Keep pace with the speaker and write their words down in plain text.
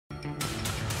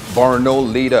Borno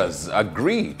leaders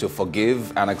agree to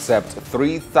forgive and accept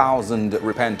 3,000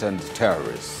 repentant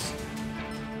terrorists.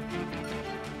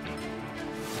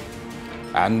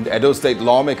 And Edo State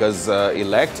lawmakers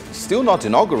elect still not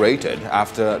inaugurated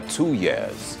after 2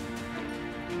 years.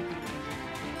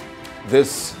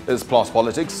 This is Plus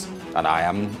Politics, and I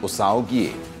am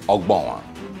Osaogie Ogbonwa.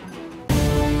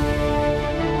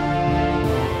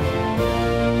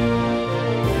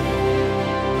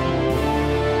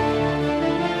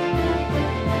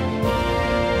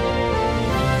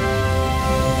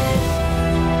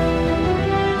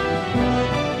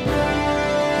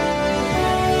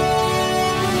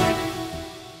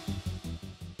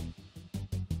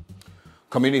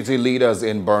 Community leaders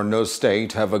in Borno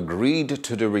State have agreed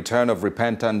to the return of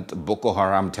repentant Boko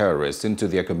Haram terrorists into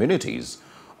their communities.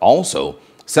 Also,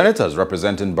 senators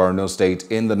representing Borno State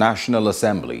in the National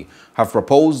Assembly have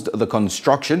proposed the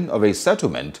construction of a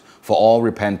settlement for all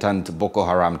repentant Boko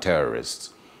Haram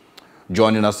terrorists.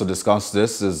 Joining us to discuss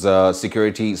this is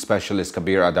security specialist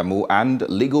Kabir Adamu and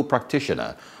legal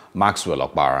practitioner Maxwell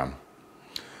Okpara.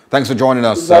 Thanks for joining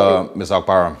us, Ms.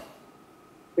 Okpara.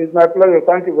 It's my pleasure.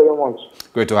 Thank you very much.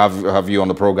 Great to have you on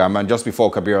the program. And just before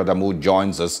Kabir Adamu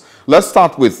joins us, let's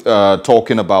start with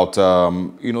talking about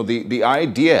the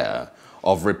idea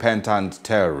of repentant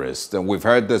terrorists. And we've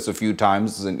heard this a few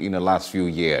times in the last few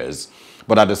years,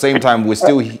 but at the same time, we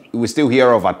still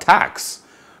hear of attacks.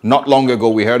 Not long ago,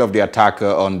 we heard of the attack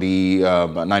on the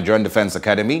Nigerian Defense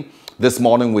Academy. This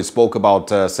morning, we spoke about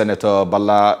Senator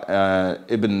Bala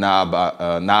Ibn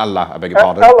Naala, I beg your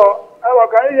pardon. Hello,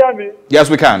 can you hear me? Yes,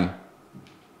 we can.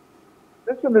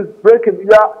 This one is breaking. You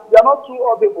are not too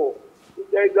audible.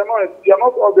 You are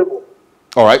not audible.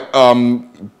 All right.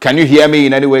 Can you hear me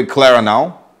in any way clearer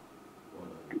now?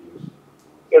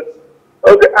 Yes.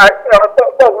 Okay.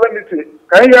 Let me see.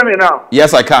 Can you hear me now?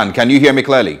 Yes, I can. Can you hear me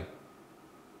clearly?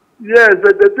 Yes,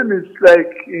 the thing is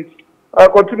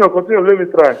like continue. Let me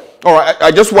try. All right.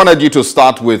 I just wanted you to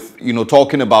start with,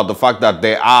 talking about the fact that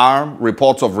there are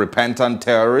reports of repentant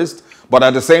terrorists, but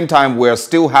at the same time, we're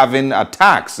still having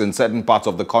attacks in certain parts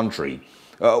of the country.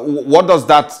 What does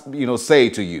that, say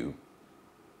to you?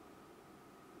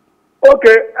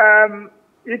 Okay.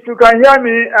 If you can hear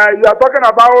me, you are talking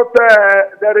about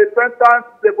the repentance,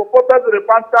 the purported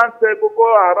repentance, Boko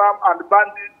Haram and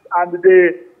bandits, and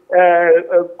the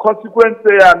consequent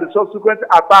and the subsequent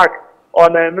attack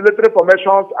on military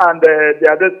formations and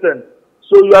their destiny.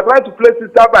 So you are trying to place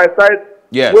it side by side.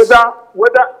 Yes.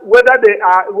 Whether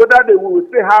they will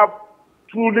still have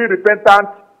truly repentant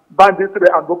banditry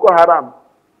and Boko Haram.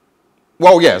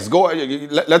 Well, yes. Go.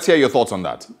 Let's hear your thoughts on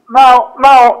that.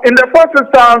 Now, in the first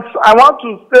instance, I want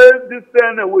to say this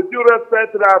thing with due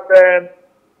respect that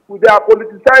they are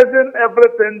politicizing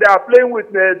everything. They are playing with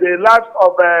the lives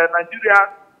of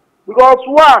Nigerians. Because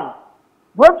one,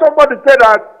 when somebody said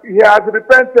that he has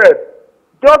repented,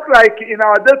 just like in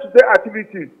our day-to-day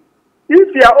activities, if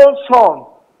your own son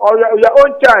or your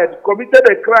own child committed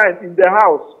a crime in the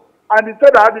house and he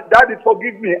said, Daddy,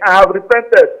 forgive me, I have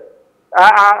repented,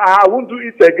 I won't do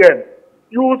it again,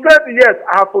 you will say, yes,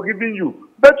 I have forgiven you.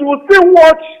 But you will still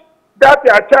watch that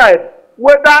your child,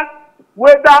 whether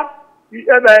he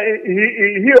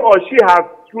or she has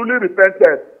truly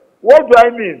repented. What do I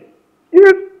mean?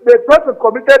 If the person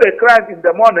committed a crime in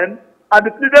the morning and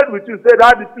he pleaded with you, say,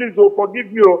 Daddy, please,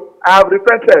 forgive me, I have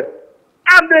repented.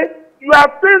 And you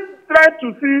are still trying to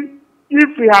see if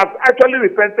he has actually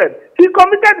repented. He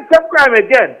committed the same crime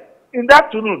again in the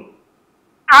afternoon.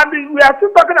 And we are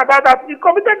still talking about that. He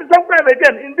committed the same crime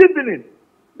again in the evening.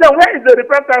 Then where is the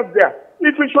repentance there?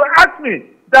 If you should ask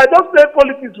me, that I just play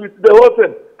politics with the whole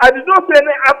thing. I did not say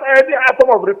any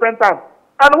atom of repentance.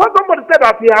 And when somebody said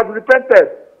that he has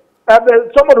repented,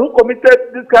 somebody who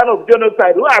committed this kind of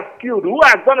genocide, who has killed, who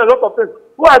has done a lot of things,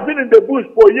 who has been in the bush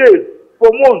for years,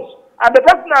 for months, and the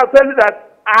person now telling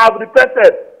that I have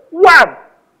repented. One,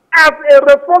 as a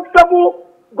responsible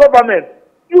government,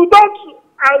 you don't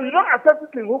assess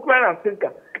it in hook, line, and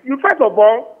sinker. You first of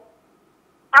all,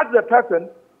 as a person,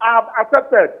 I have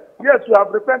accepted. Yes, you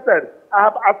have repented. I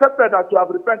have accepted that you have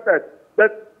repented.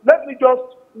 But let me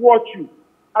just watch you.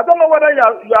 I don't know whether you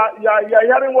are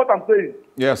hearing what I'm saying.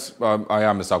 Yes, I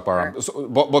am, Mr. Okpara. So,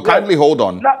 but kindly hold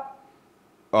on.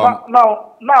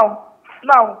 Now,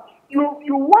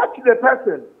 you watch the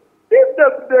person. If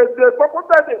the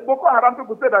purported Boko Haram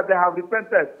people say that they have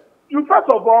repented, you first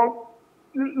of all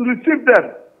receive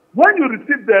them. When you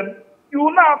receive them, you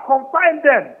will now confine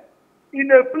them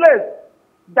in a place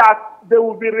that they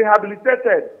will be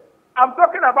rehabilitated. I'm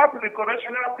talking about the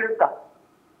correctional center.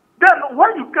 Then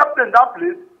when you kept them in that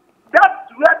place,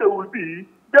 that's where they will be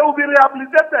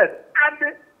rehabilitated.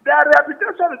 And Their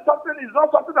rehabilitation is not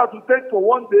something that will take for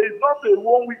one day. It's not a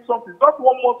 1 week something. It's not 1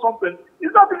 month something.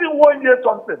 It's not even 1 year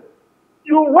something.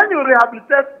 When you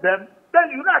rehabilitate them, then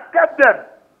you accept them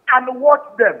and watch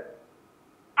them.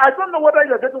 I don't know whether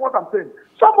you're getting what I'm saying.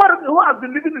 Somebody who has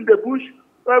been living in the bush,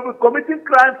 committing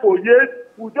crime for years,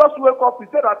 will just wake up and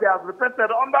say that he has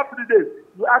repented. Under 3 days,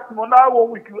 you ask him, under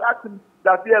 1 week, you ask him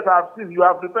that yes, I have sinned, you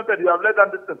have repented, you have let down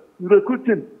this thing. You recruit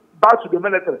him back to the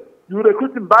military. You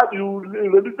recruit him back, you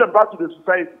release them back to the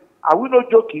society. Are we not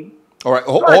joking? All right,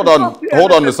 hold on,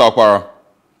 Mr. Okpara.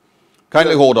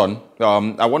 Kindly hold on.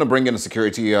 I want to bring in a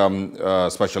security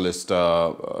specialist,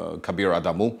 Kabir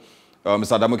Adamu.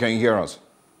 Mr. Adamu, can you hear us?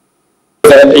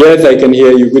 Yes, I can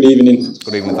hear you. Good evening.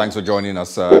 Good evening. Thanks for joining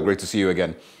us. Great to see you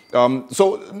again.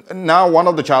 So now one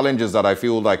of the challenges that I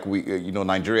feel like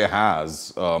Nigeria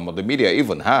has, or the media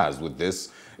even has with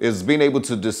this, is being able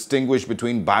to distinguish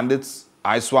between bandits,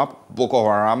 ISWAP, Boko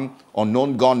Haram,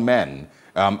 unknown gunmen,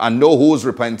 and know who's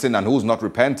repenting and who's not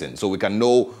repenting. So we can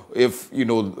know if,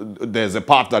 there's a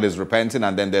part that is repenting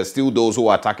and then there's still those who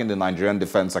are attacking the Nigerian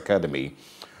Defense Academy.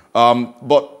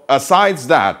 But aside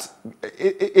that,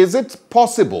 is it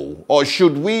possible, or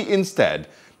should we instead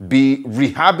be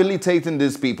rehabilitating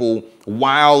these people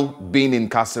while being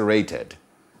incarcerated?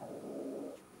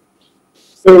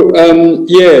 So,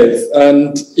 yes,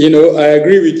 and, I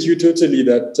agree with you totally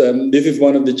that this is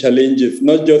one of the challenges,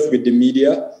 not just with the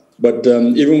media, but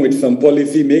even with some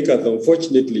policy makers,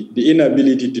 unfortunately, the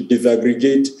inability to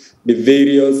disaggregate the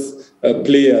various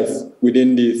players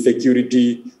within the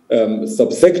security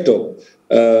subsector.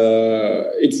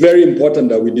 It's very important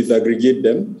that we disaggregate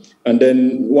them. And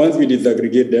then once we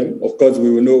disaggregate them, of course,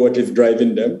 we will know what is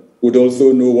driving them. We'd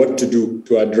also know what to do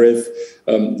to address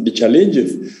the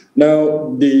challenges.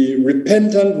 Now, the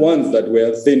repentant ones that we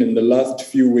have seen in the last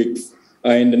few weeks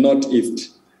are in the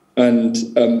Northeast, and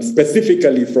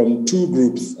specifically from two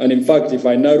groups. And in fact, if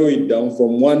I narrow it down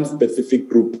from one specific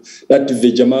group, that is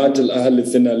the Jamaat al-Ahl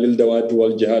Sina Lil-Dawat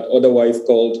wal-Jihad, otherwise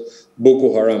called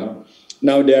Boko Haram.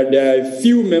 Now, there are a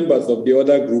few members of the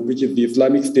other group, which is the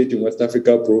Islamic State in West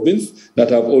Africa province, that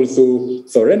have also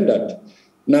surrendered.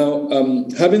 Now,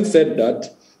 having said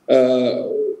that,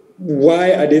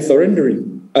 why are they surrendering?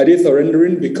 Are they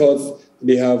surrendering because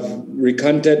they have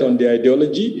recanted on the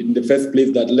ideology in the first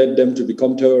place that led them to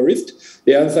become terrorists?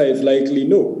 The answer is likely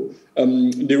no.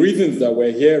 The reasons that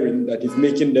we're hearing that is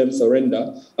making them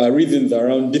surrender are reasons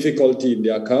around difficulty in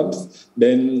their camps,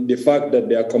 then the fact that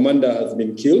their commander has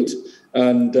been killed,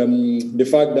 and the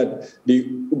fact that the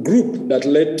group that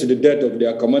led to the death of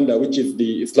their commander, which is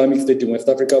the Islamic State in West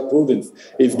Africa province,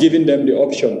 is giving them the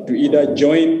option to either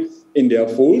join in their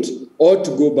fold or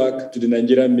to go back to the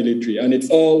Nigerian military. And it's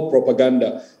all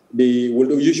propaganda. They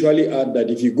will usually add that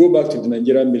if you go back to the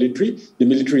Nigerian military, the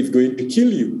military is going to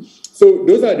kill you. So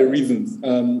those are the reasons.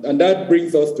 And that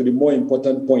brings us to the more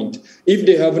important point. If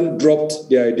they haven't dropped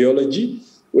their ideology,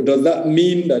 does that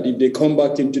mean that if they come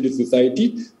back into the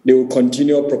society, they will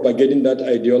continue propagating that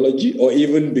ideology or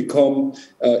even become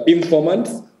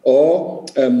informants or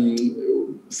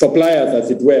suppliers,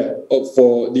 as it were,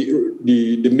 for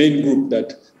the main group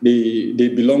that they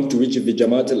belong to, which is the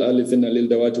Jamaat al-Ahl Sina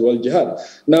Lil-Dawat wal-Jihad?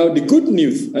 Now, the good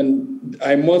news, and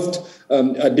I must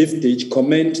at this stage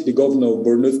commend the governor of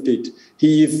Borno State.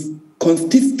 He is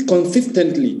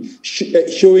consistently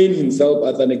showing himself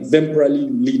as an exemplary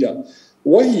leader.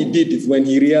 What he did is when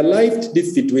he realized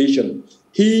this situation,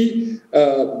 he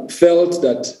felt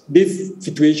that this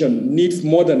situation needs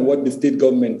more than what the state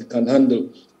government can handle.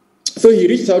 So he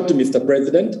reached out to Mr.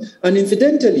 President, and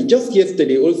incidentally, just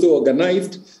yesterday also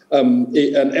organized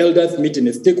an elders meeting,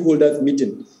 a stakeholders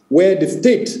meeting, where the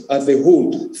state as a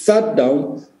whole sat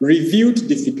down, reviewed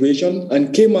the situation,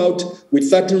 and came out with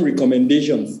certain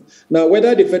recommendations. Now,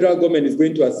 whether the federal government is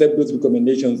going to accept those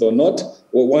recommendations or not,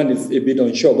 well, one is a bit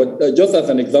unsure. But just as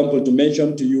an example, to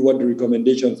mention to you what the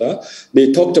recommendations are,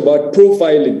 they talked about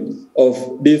profiling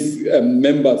of these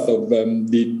members of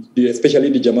especially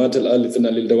the Jamaat al-Ahl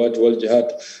Sina Lil-Dawat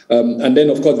wal-Jihad. And then,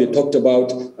 of course, they talked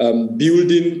about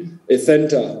building a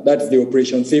center, that's the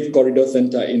Operation Safe Corridor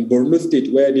Center in Borno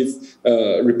State, where this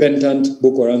repentant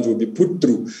Boko Harams will be put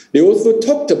through. They also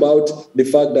talked about the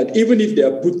fact that even if they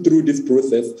are put through this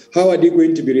process, how are they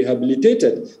going to be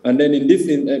rehabilitated? And then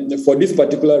for this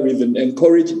particular reason,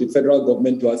 encourage the federal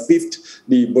government to assist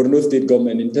the Borno State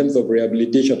government in terms of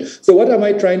rehabilitation. So what am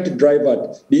I trying to drive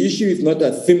at? The issue is not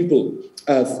as simple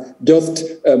as just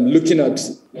looking at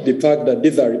the fact that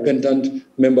these are repentant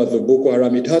members of Boko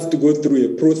Haram, it has to go through a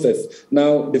process.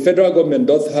 Now, the federal government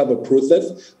does have a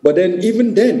process, but then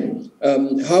even then,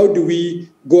 how do we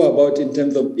go about in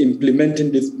terms of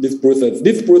implementing this process?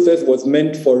 This process was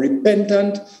meant for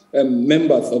repentant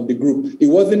members of the group. It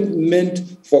wasn't meant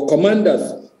for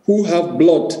commanders who have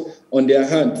blood on their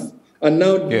hands. And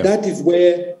now that is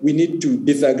where we need to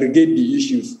disaggregate the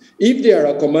issues. If there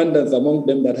are commanders among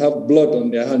them that have blood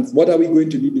on their hands, what are we going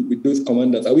to do with those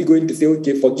commanders? Are we going to say,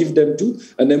 okay, forgive them too,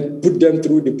 and then put them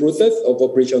through the process of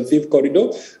Operation Safe Corridor?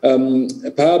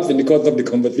 Perhaps in the course of the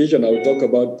conversation, I will talk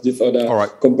about this other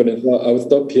component. I will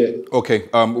stop here. Okay,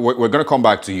 we're going to come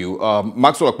back to you.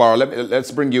 Maxwell Okpara,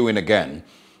 let's bring you in again.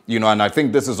 You know, and I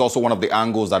think this is also one of the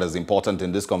angles that is important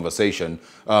in this conversation.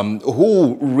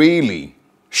 Who really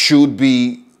should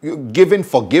be giving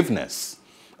forgiveness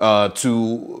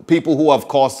to people who have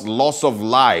caused loss of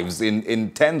lives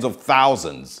in tens of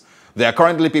thousands? There are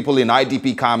currently people in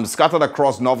IDP camps scattered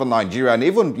across northern Nigeria, and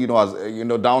even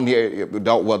down here,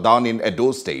 down in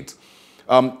Edo State.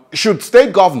 Should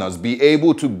state governors be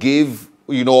able to give,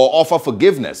 offer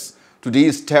forgiveness to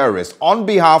these terrorists on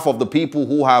behalf of the people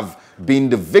who have been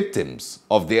the victims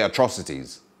of their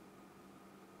atrocities?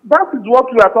 That is what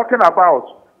we are talking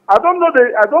about. I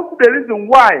don't see the reason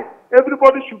why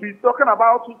everybody should be talking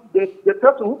about the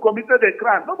person who committed the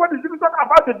crime. Nobody is even talking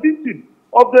about the victim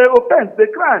of the offense, the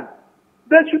crime.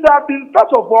 They should have been,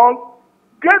 first of all,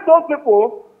 get those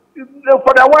people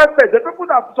for their welfare. The people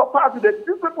that suffered, these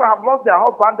people have lost their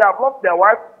husband, they have lost their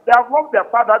wife, they have lost their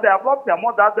father, they have lost their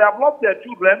mother, they have lost their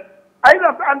children,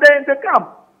 and they're in the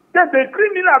camp. Then the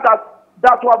criminal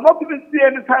that was not even see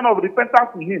any sign of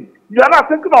repentance in him, you are not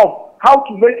thinking of how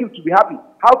to make him to be happy,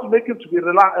 how to make him to be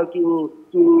relax, to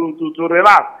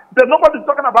relax. Then nobody's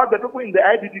talking about the people in the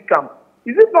IDP camp.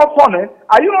 Is it not funny?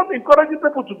 Are you not encouraging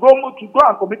people to go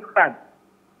and commit crime?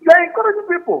 You are encouraging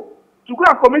people to go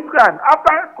and commit crime.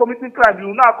 After committing crime, you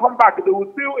will now come back. They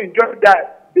will still enjoy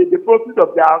the proceeds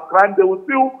of their crime. They will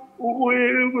still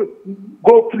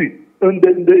go free in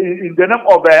the name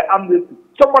of amnesty.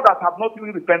 Someone that have not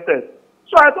even repented.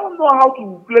 So I don't know how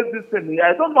to place this thing.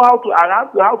 I don't know how to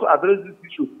address this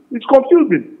issue. It's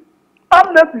confusing.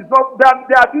 Amnesty is not that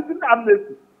they are using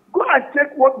amnesty. Go and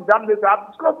check what is amnesty.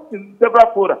 I've discussed it in several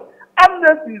fora.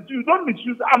 Amnesty is, you don't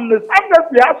misuse amnesty.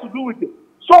 Amnesty has to do with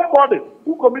somebody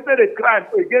who committed a crime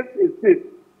against a state,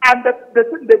 and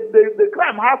the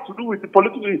crime has to do with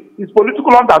his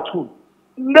political undertone.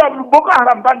 Boko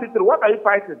Haram banditry, what are you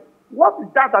fighting? What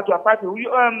is that you are fighting?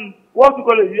 What you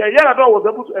call it? Yar'Adua was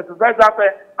able to exercise that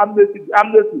amnesty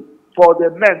for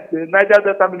the men, the Niger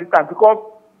Delta militants,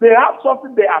 because they have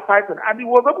something they are fighting, and he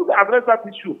was able to address that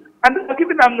issue. And they are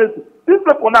giving amnesty. These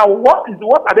people now, what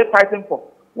are they fighting for?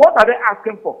 What are they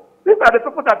asking for? These are the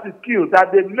people that is killed,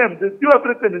 that they name, they do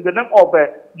everything in the name of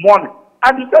money.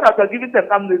 And you said that they are giving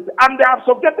them amnesty, and they have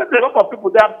subjected a lot of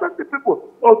people. They have sent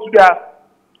people to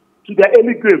their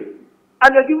early graves, and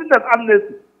they are giving them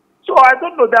amnesty. So I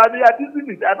don't know that they are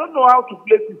using it. I don't know how to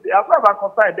place it. As far as I'm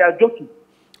concerned, they are joking.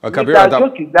 Kabir, they are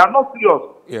joking. They are not serious.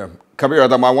 Yeah, Kabir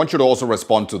Adamu, I want you to also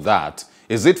respond to that.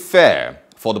 Is it fair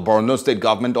for the Borno state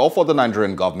government or for the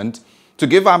Nigerian government to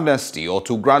give amnesty or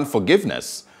to grant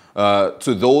forgiveness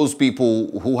to those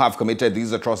people who have committed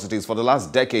these atrocities for the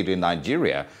last decade in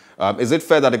Nigeria? Is it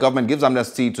fair that the government gives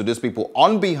amnesty to these people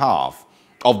on behalf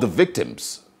of the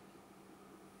victims?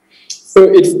 So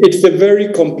it's a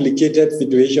very complicated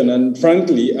situation, and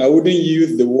frankly, I wouldn't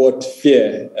use the word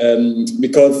fair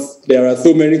because there are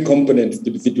so many components to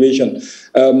the situation.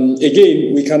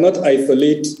 Again, we cannot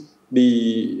isolate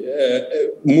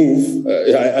the move.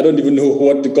 I don't even know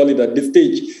what to call it at this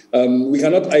stage. We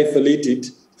cannot isolate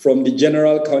it from the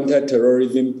general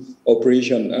counter-terrorism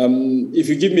operation. If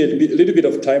you give me a little bit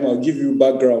of time, I'll give you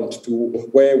background to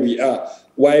where we are,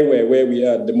 why we're where we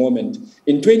are at the moment.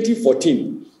 In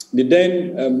 2014, the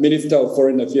then Minister of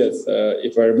Foreign Affairs,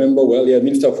 if I remember well,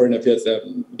 Minister of Foreign Affairs,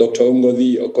 Dr.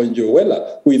 Ngozi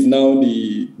Okonjo-Iweala, who is now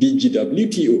the DG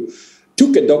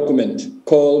took a document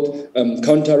called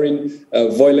Countering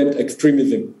Violent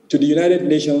Extremism to the United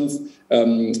Nations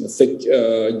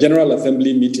General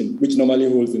Assembly meeting, which normally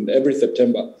holds in every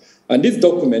September. And this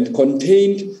document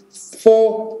contained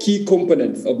 4 key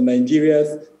components of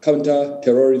Nigeria's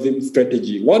counter-terrorism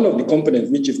strategy. One of the components,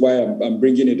 which is why I'm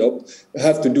bringing it up,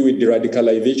 has to do with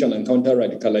de-radicalization and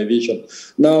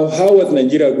counter-radicalization. Now, how was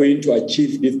Nigeria going to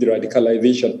achieve this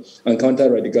de-radicalization and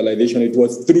counter-radicalization? It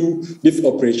was through this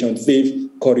Operation Safe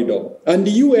Corridor. And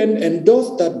the UN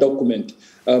endorsed that document.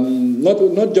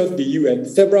 Not just the UN,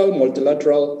 several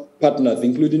multilateral partners,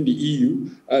 including the EU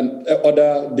and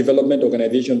other development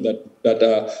organizations that that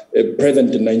are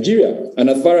present in Nigeria. And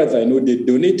as far as I know, they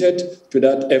donated to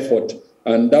that effort.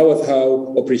 And that was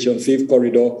how Operation Safe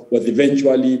Corridor was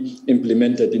eventually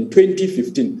implemented in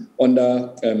 2015 under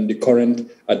the current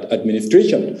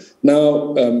administration.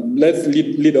 Now, let's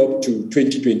lead up to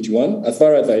 2021. As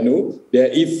far as I know, there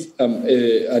is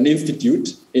an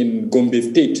institute in Gombe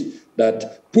State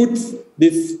that puts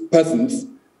these persons,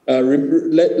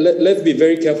 let's be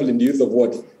very careful in the use of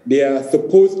words. They are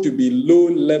supposed to be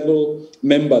low-level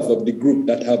members of the group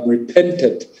that have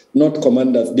repented, not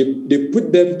commanders. They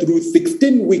put them through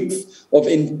 16 weeks of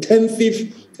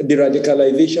intensive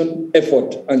de-radicalization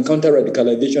effort and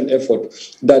counter-radicalization effort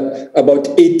that about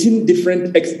 18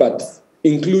 different experts,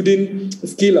 including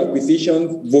skill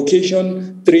acquisition,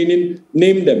 vocation, training,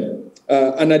 name them.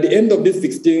 And at the end of this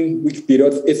 16-week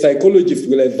period, a psychologist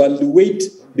will evaluate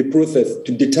the process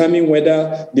to determine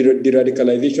whether the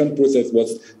radicalization process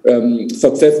was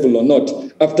successful or not,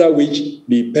 after which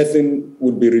the person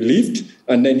would be released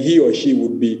and then he or she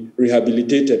would be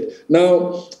rehabilitated.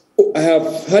 Now, I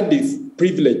have had this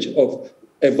privilege of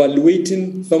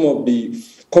evaluating some of the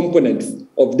components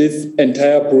of this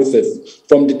entire process.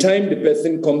 From the time the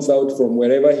person comes out from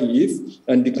wherever he is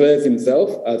and declares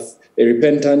himself as a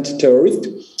repentant terrorist,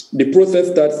 the process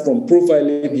starts from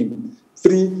profiling him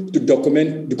through to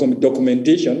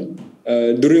documentation,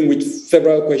 during which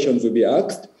several questions will be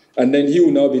asked, and then he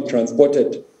will now be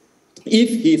transported, if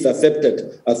he is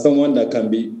accepted as someone that can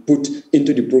be put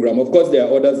into the program. Of course, there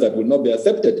are others that will not be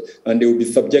accepted, and they will be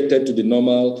subjected to the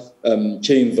normal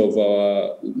chains of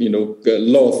our,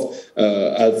 laws,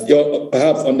 as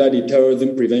perhaps under the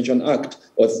Terrorism Prevention Act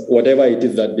or whatever it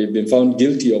is that they've been found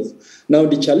guilty of. Now,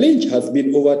 the challenge has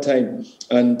been over time,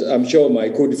 and I'm sure my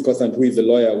co-discussant, who is a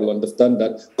lawyer, will understand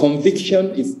that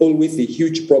conviction is always a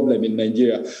huge problem in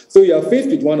Nigeria. So you are faced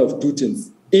with one of two things.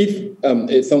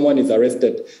 If someone is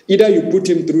arrested, either you put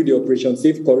him through the Operation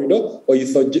Safe Corridor or you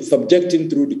subject him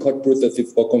through the court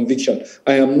processes for conviction.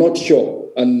 I am not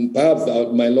sure, and perhaps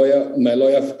my lawyer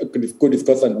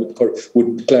co-discussant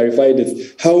would clarify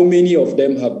this. How many of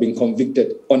them have been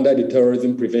convicted under the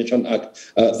Terrorism Prevention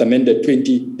Act, amended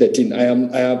 2013? I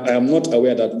am not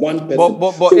aware that one person.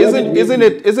 But so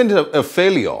isn't it a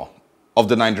failure of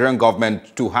the Nigerian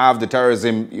government to have the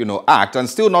Terrorism Act and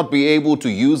still not be able to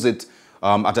use it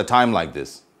at a time like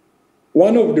this?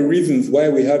 One of the reasons why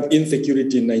we have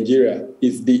insecurity in Nigeria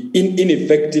is the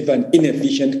ineffective and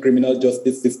inefficient criminal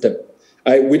justice system.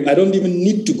 I don't even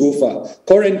need to go far.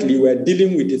 Currently, we're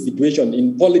dealing with a situation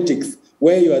in politics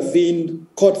where you are seeing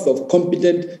courts of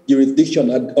competent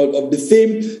jurisdiction of the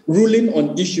same ruling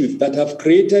on issues that have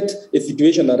created a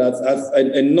situation that as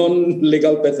a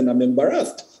non-legal person, I'm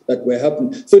embarrassed that were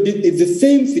happening. So it's the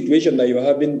same situation that you're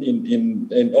having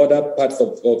in other parts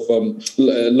of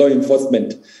law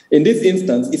enforcement. In this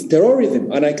instance, it's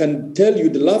terrorism. And I can tell you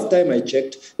the last time I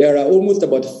checked, there are almost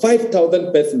about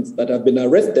 5,000 persons that have been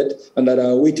arrested and that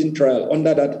are awaiting trial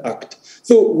under that act.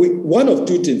 So one of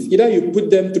two things: either you put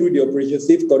them through the Operation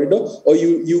Safe Corridor, or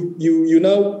you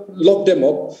now lock them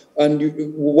up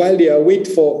and while they await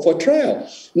for trial.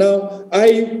 Now,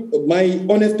 my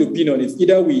honest opinion is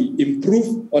either we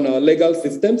improve on our legal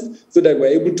systems so that we're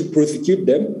able to prosecute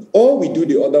them, or we do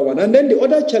the other one. And then the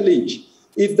other challenge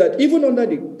is that even under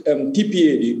the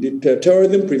TPA, the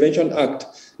Terrorism Prevention Act,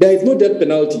 there is no death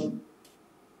penalty.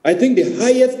 I think the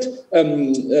highest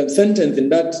sentence in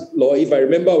that law, if I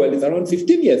remember well, is around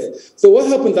 15 years. So what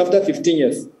happens after 15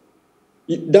 years?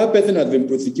 That person has been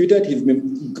prosecuted, he's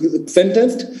been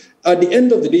sentenced. At the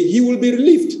end of the day, he will be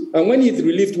released. And when he's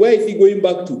released, where is he going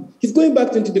back to? He's going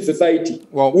back into the society.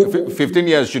 Well, 15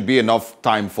 years should be enough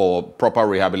time for proper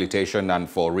rehabilitation and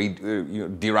for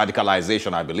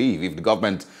de-radicalization, I believe, if the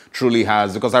government truly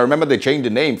has. Because I remember they changed the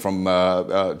name from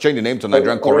to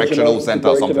Nigerian Correctional Center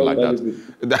or something like that.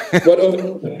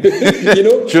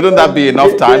 But, shouldn't that be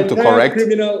enough time to correct?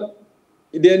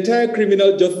 The entire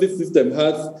criminal justice system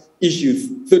has issues.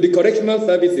 So the correctional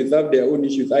services have their own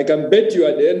issues. I can bet you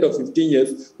at the end of 15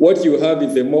 years, what you have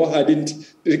is a more hardened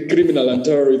criminal and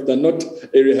terrorist and not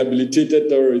a rehabilitated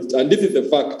terrorist. And this is a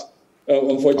fact,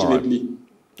 unfortunately.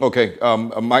 Right. Okay.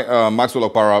 Maxwell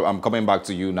Okpara, I'm coming back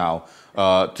to you now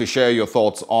to share your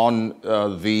thoughts on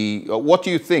what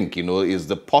do you think, is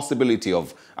the possibility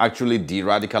of actually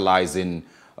de-radicalizing,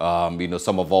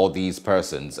 some of all these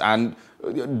persons? And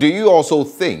do you also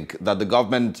think that the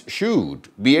government should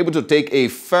be able to take a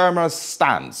firmer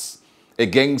stance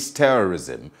against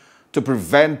terrorism to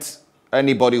prevent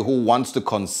anybody who wants to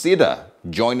consider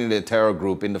joining a terror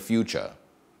group in the future?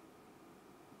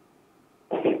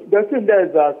 The thing there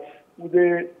is that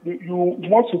you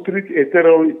must treat a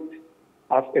terrorist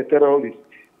as a terrorist.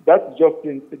 That's just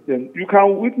it. You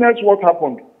can witness what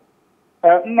happened.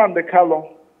 Nnamdi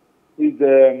Kanu is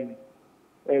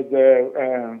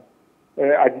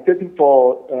agitating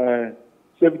for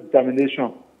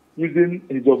self-determination using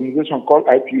his organization called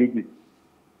IPOB.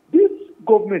 This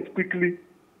government quickly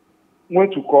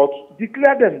went to court,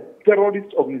 declared them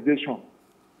terrorist organization.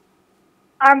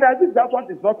 And I think that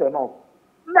one is not enough.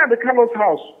 Nnamdi Kanu's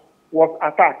house was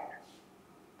attacked.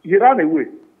 He ran away.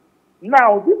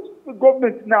 Now, this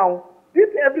government now did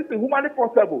everything humanly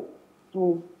possible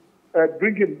to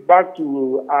bring him back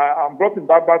to, and brought him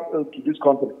back to this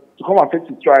country to come and face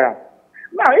his trial.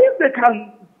 Now, if they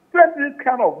can spend this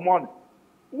kind of money,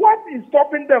 what is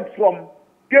stopping them from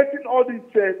getting all these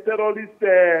terrorists,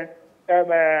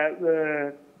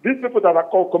 these people that are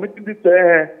committing this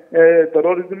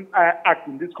terrorism act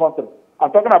in this country?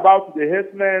 I'm talking about the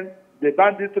herdsmen, the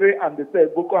banditry, and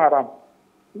the Boko Haram.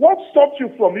 What stops you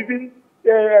from even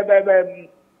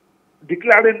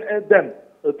declaring them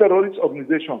a terrorist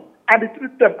organization and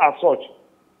treat them as such?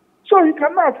 So you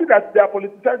can now see that they are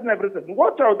politicizing everything.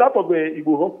 Watch out that of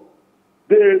Igboho.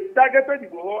 They targeted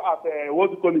Igboho at what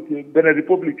do you call it, Benin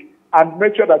Republic, and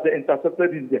make sure that they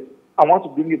intercepted him there. I want to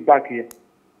bring it back here.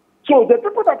 So the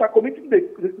people that are committing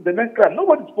the next crime,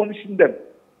 nobody is punishing them.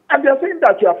 And they are saying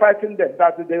that you are fighting them,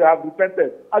 that they have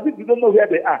repented, as if you don't know where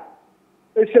they are.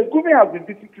 Shegumi has been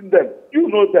visiting them. You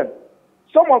know them.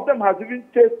 Some of them have even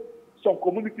taken some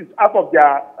communities out of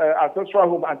their ancestral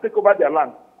home and take over their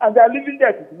land. And they are living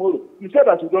there tomorrow. You said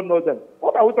that you don't know them.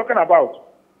 What are we talking about?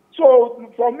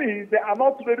 So, for me, they are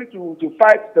not ready to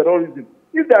fight terrorism.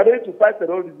 If they are ready to fight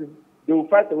terrorism, they will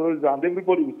fight terrorism and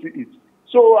everybody will see it.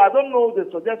 So, I don't know the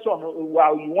suggestion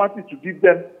while you wanted to give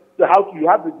them the house. You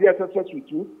have the DSSS with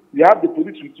you, you have the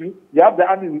police with you, you have the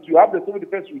army with you, you have the civil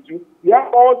defense with you, you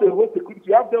have all the whole security,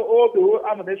 you have all the whole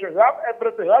ammunition, you have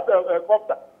everything, you have the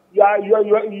helicopter. What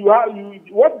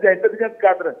is the intelligence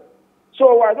gathering?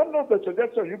 So I don't know the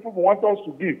suggestion you people want us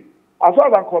to give. As far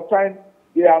as I'm concerned,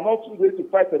 they are not ready to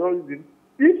fight terrorism.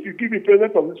 If you give the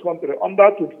president of this country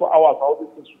under 24 hours, all these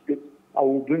things will get,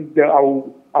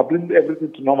 I'll bring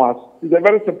everything to normal. It's a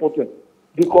very simple thing.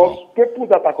 Because people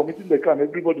that are committing the crime,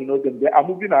 everybody knows them. They are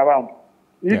moving around.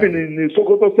 Even in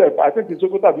Sokoto self, I think in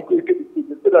Sokoto, they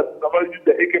say that somebody use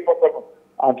the AK-47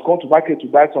 and come to market to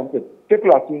buy something.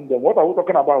 People are seeing them. What are we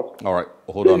talking about? All right,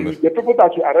 hold on. The people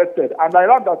that you arrested, and I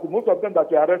learned that most of them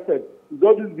that you arrested is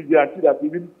all these vigilantes that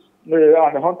even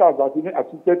and the hunters that even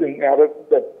assisted in arresting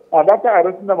them. And after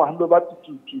arresting them, I hand over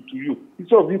to you.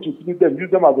 Instead of you to treat them, use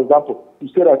them as an example to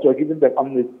say that you are giving them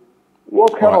amnesty.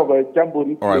 What kind of a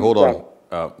jamboree? All right, hold on,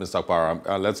 Mr.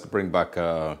 Okpara. Let's bring back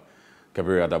Kabir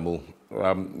Adamu.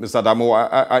 Mr. Adamu,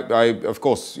 I of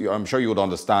course, I'm sure you would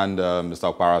understand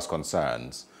Mr. Okpara's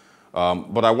concerns.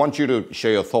 But I want you to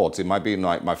share your thoughts. It might be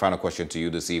my final question to you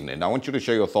this evening. I want you to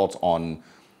share your thoughts on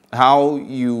how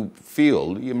you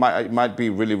feel, it might be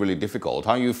really, really difficult,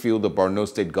 how you feel the Borno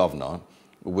State Governor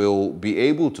will be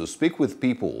able to speak with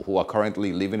people who are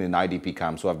currently living in IDP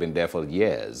camps who have been there for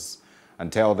years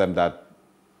and tell them that,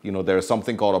 there is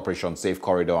something called Operation Safe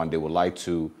Corridor and they would like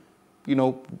to,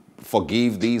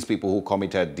 forgive these people who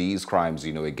committed these crimes,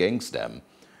 against them.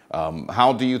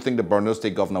 How do you think the Borno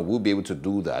State Governor will be able to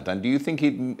do that? And do you think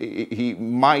he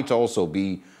might also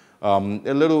be a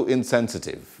little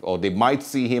insensitive, or they might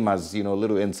see him as, a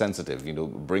little insensitive,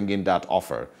 bringing that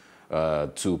offer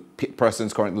to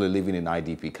persons currently living in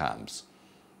IDP camps?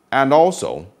 And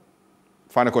also,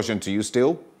 final question to you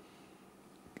still,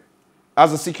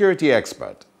 as a security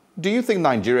expert, do you think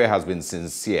Nigeria has been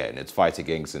sincere in its fight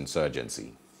against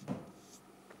insurgency?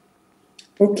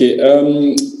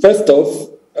 Okay, first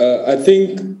off, I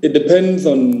think it depends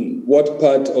on what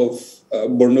part of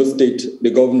Borno State the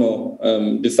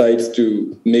governor decides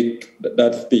to make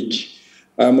that speech.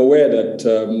 I'm aware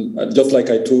that, just like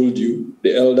I told you, the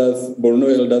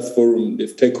Borno Elders Forum, the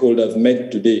stakeholders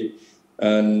met today,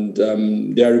 and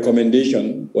their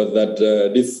recommendation was that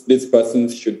these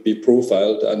persons should be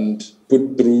profiled and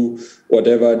put through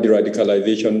whatever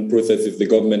de-radicalization processes the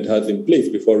government has in place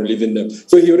before releasing them.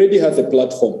 So he already has a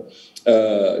platform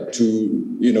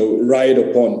to ride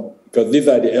upon, because these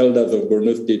are the elders of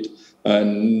Borno State,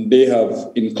 and they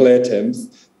have, in clear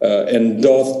terms,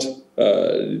 endorsed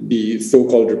the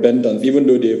so-called repentance, even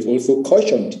though they've also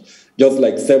cautioned, just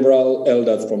like several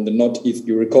elders from the Northeast.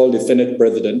 You recall the Senate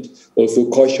president also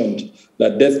cautioned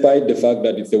that despite the fact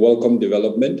that it's a welcome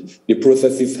development, the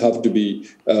processes have to be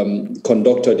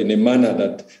conducted in a manner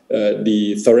that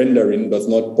the surrendering does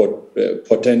not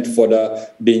portend further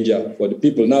danger for the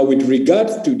people. Now, with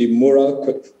regards to the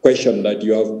moral question that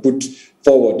you have put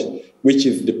forward, which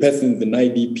is the persons in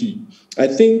IDP. I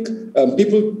think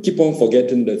people keep on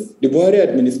forgetting this. The Buhari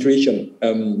administration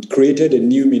created a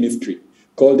new ministry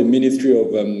called the Ministry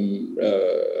of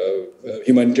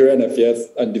Humanitarian Affairs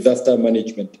and Disaster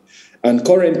Management. And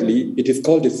currently, it is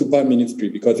called the Super Ministry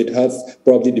because it has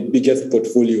probably the biggest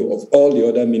portfolio of all the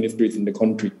other ministries in the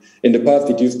country. In the past,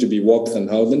 it used to be Works and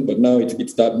Housing, but now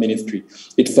it's that ministry.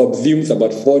 It subsumes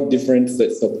about 4 different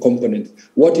sets of components.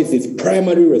 What is its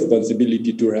primary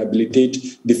responsibility? To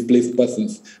rehabilitate displaced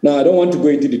persons. Now, I don't want to go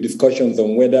into the discussions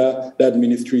on whether that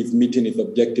ministry is meeting its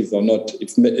objectives or not.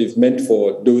 It's meant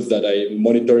for those that are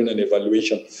monitoring and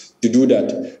evaluation to do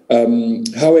that.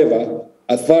 However,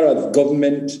 as far as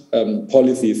government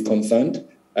policy is concerned,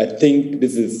 I think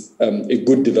this is a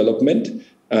good development,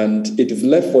 and it is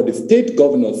left for the state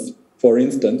governors, for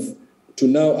instance, to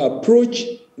now approach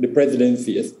the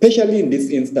presidency, especially in this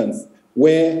instance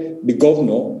where the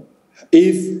governor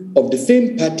is of the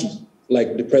same party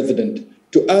like the president,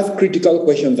 to ask critical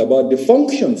questions about the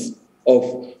functions of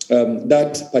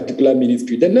that particular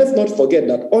ministry. Then let's not forget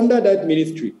that under that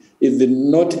ministry is the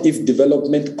Northeast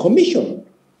Development Commission,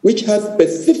 which has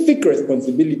specific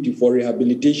responsibility for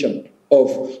rehabilitation of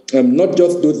not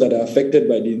just those that are affected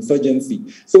by the insurgency.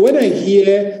 So when I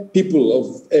hear people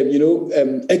of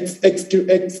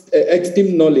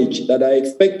extreme knowledge that I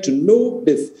expect to know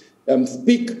this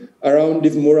speak around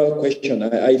this moral question,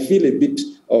 I feel a bit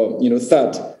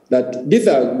sad that these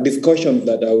are discussions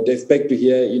that I would expect to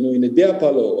hear, in a beer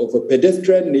parlor of a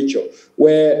pedestrian nature,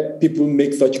 where people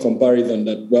make such comparison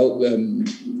that, well,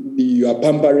 you are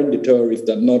pampering the terrorists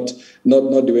and not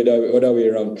the other way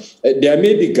around. There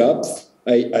may be gaps,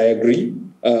 I agree,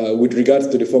 with regards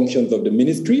to the functions of the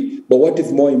ministry, but what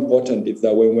is more important is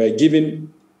that when we're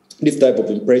given this type of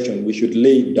impression, we should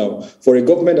lay it down. For a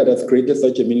government that has created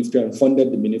such a ministry and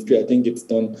funded the ministry, I think it's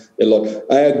done a lot.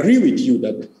 I agree with you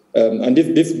that, and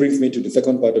this brings me to the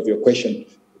second part of your question,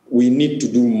 we need to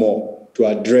do more to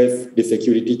address the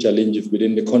security challenges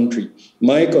within the country.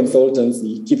 My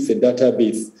consultancy keeps a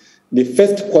database. The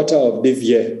first quarter of this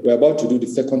year, we're about to do the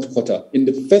second quarter. In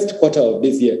the first quarter of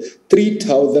this year,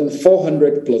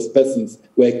 3,400 plus persons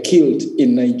were killed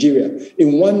in Nigeria.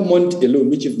 In 1 month alone,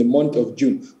 which is the month of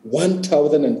June,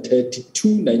 1,032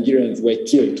 Nigerians were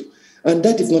killed. And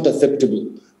that is not acceptable.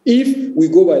 If we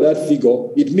go by that figure,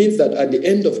 it means that at the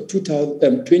end of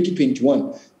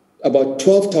 2021, about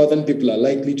 12,000 people are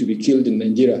likely to be killed in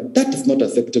Nigeria. That is not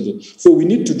acceptable. So we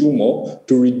need to do more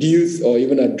to reduce or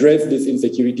even address these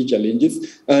insecurity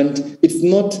challenges. And it's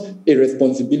not a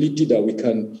responsibility that we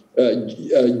can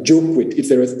joke with.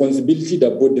 It's a responsibility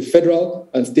that both the federal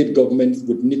and state governments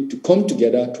would need to come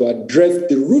together to address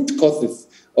the root causes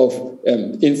of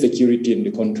insecurity in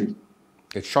the country.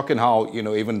 It's shocking how,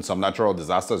 even some natural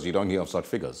disasters, you don't hear of such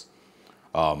figures.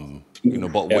 But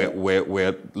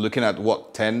we're looking at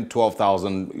what, 10,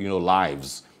 12,000,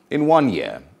 lives in 1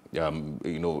 year,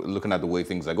 looking at the way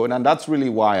things are going. And that's really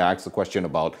why I asked the question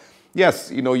about, yes,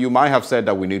 you might have said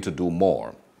that we need to do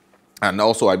more. And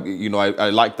also, I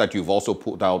like that you've also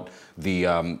put out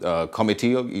the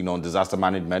committee, on disaster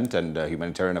management and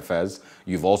humanitarian affairs.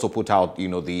 You've also put out,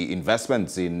 the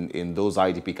investments in those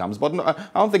IDP camps. But no, I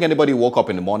don't think anybody woke up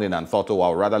in the morning and thought, oh,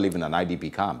 I'd rather live in an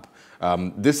IDP camp.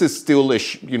 This is still a,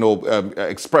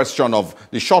 expression of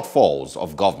the shortfalls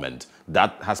of government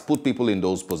that has put people in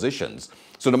those positions.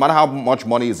 So no matter how much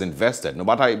money is invested, no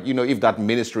matter, if that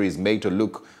ministry is made to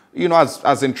look,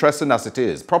 as interesting as it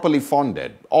is, properly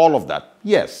funded, all of that,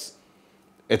 yes,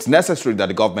 it's necessary that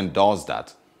the government does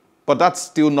that. But that's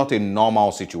still not a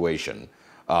normal situation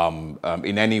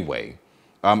in any way.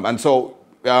 Well,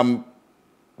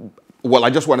 I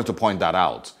just wanted to point that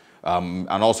out. And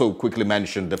also quickly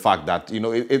mention the fact that,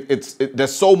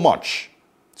 there's so much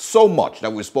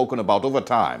that we've spoken about over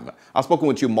time. I've spoken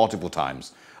with you multiple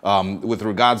times with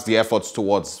regards to the efforts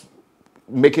towards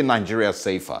making Nigeria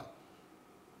safer,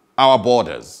 our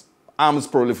borders, arms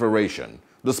proliferation,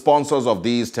 the sponsors of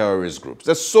these terrorist groups.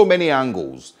 There's so many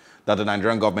angles that the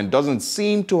Nigerian government doesn't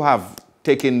seem to have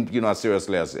taken, as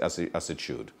seriously as it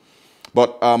should.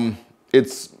 But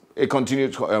it's a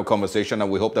continued conversation, and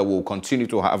we hope that we'll continue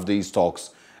to have these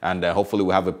talks, and hopefully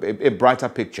we'll have a brighter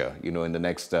picture, in the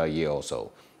next year or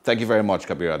so. Thank you very much,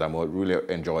 Kabir Adamu. I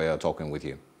really enjoy talking with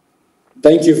you.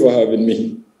 Thank you for having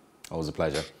me. Always a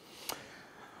pleasure.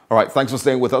 All right, thanks for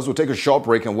staying with us. We'll take a short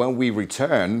break, and when we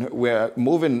return, we're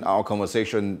moving our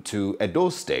conversation to Edo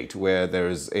State, where there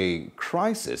is a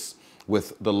crisis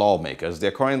with the lawmakers. There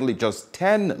are currently just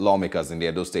 10 lawmakers in the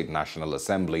Edo State National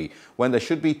Assembly when there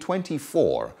should be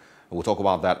 24. We'll talk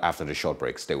about that after the short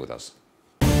break. Stay with us.